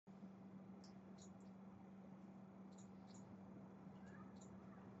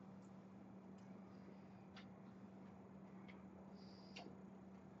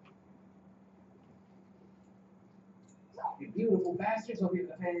You beautiful bastards, hope you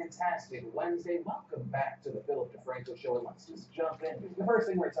have a fantastic Wednesday. Welcome back to the Philip DeFranco Show, and let's just jump in. The first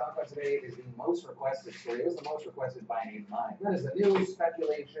thing we're talking about today is the most requested story. It was the most requested by a mind. That is the news,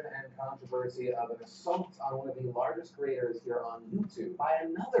 speculation, and controversy of an assault on one of the largest creators here on YouTube by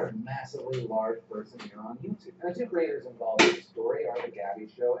another massively large person here on YouTube. And the two creators involved in the story are the Gabby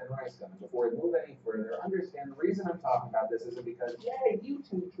Show and Rice Gum. And before we move any further, understand the reason I'm talking about this isn't because, yay,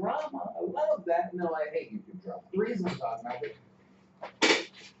 YouTube drama, I love that. No, I hate YouTube drama. The reason I'm talking about it.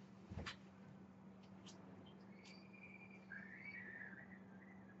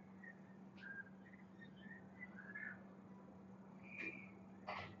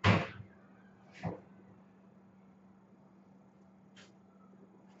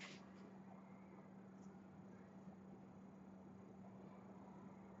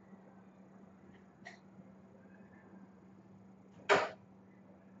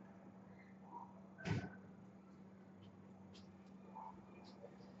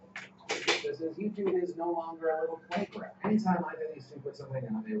 YouTube is no longer a little playground. Anytime either of these two put something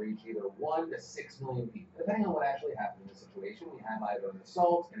on, they reach either 1 to 6 million people. Depending on what actually happened in this situation, we have either an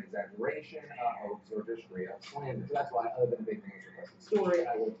assault, an exaggeration, a hoax, or just straight up slander. So that's why, other than a big news requested story,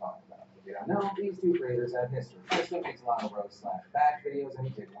 I will talk about it. If you don't know, these two creators have history. First one makes a lot of roast/bash videos, and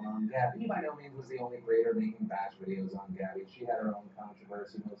he did one on Gabby. He by no means was the only creator making bash videos on Gabby. She had her own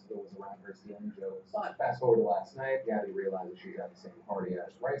controversy. Most of it was around her stealing jokes. But fast forward to last night, Gabby realizes she's at the same party as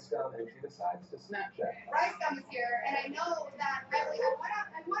Rice Gum, and she decides to Snapchat. Rice Gum is here, and I know that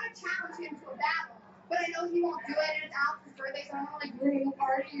I want to challenge him to a battle, but I know he won't do it, and it's Alex's birthday, so I don't want to like ruin the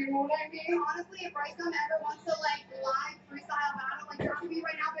party, you know what I mean? Honestly, if Rice Gum ever wants to like live freestyle battle, like talk to me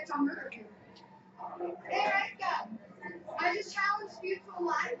right now, bitch, I'll murder you. Hey Rice Gum, I just challenged you to a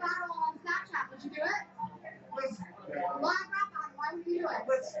live battle on Snapchat. Would you do it? Live rap battle. Why would you do it?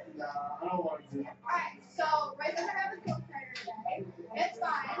 I don't want to do it. Alright, so Rice doesn't have his ghost trainer today. It's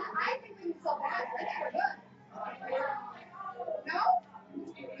fine. I think we can still battle. I think we're good. No?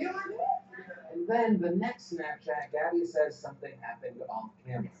 You don't want to do it? And then the next Snapchat, Gabby says something happened off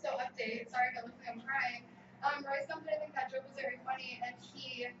camera. So update. Sorry if it looks like I'm crying. Rice Gum didn't think that joke was very funny, and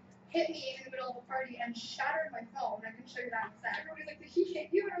he hit me in the middle of a party and shattered my phone. I can show you that in a sec. Everybody's like, did he hit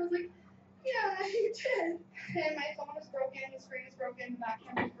you? And I was like, yeah, he did. And my phone is broken, the screen is broken, the back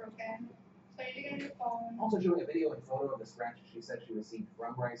camera is broken. So I need to get a new phone. Also showing a video and photo of the scratches she said she received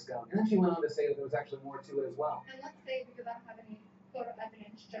from Rice Gum. And then she went on to say that there was actually more to it as well. And let's say, because I don't have any photo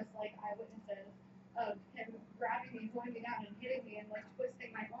evidence, just like eyewitnesses, of him grabbing me, holding me down, and hitting me, and like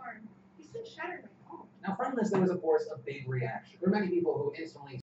twisting my arm, he still shattered my phone. Now from this, there was of course a big reaction. There are many people who instantly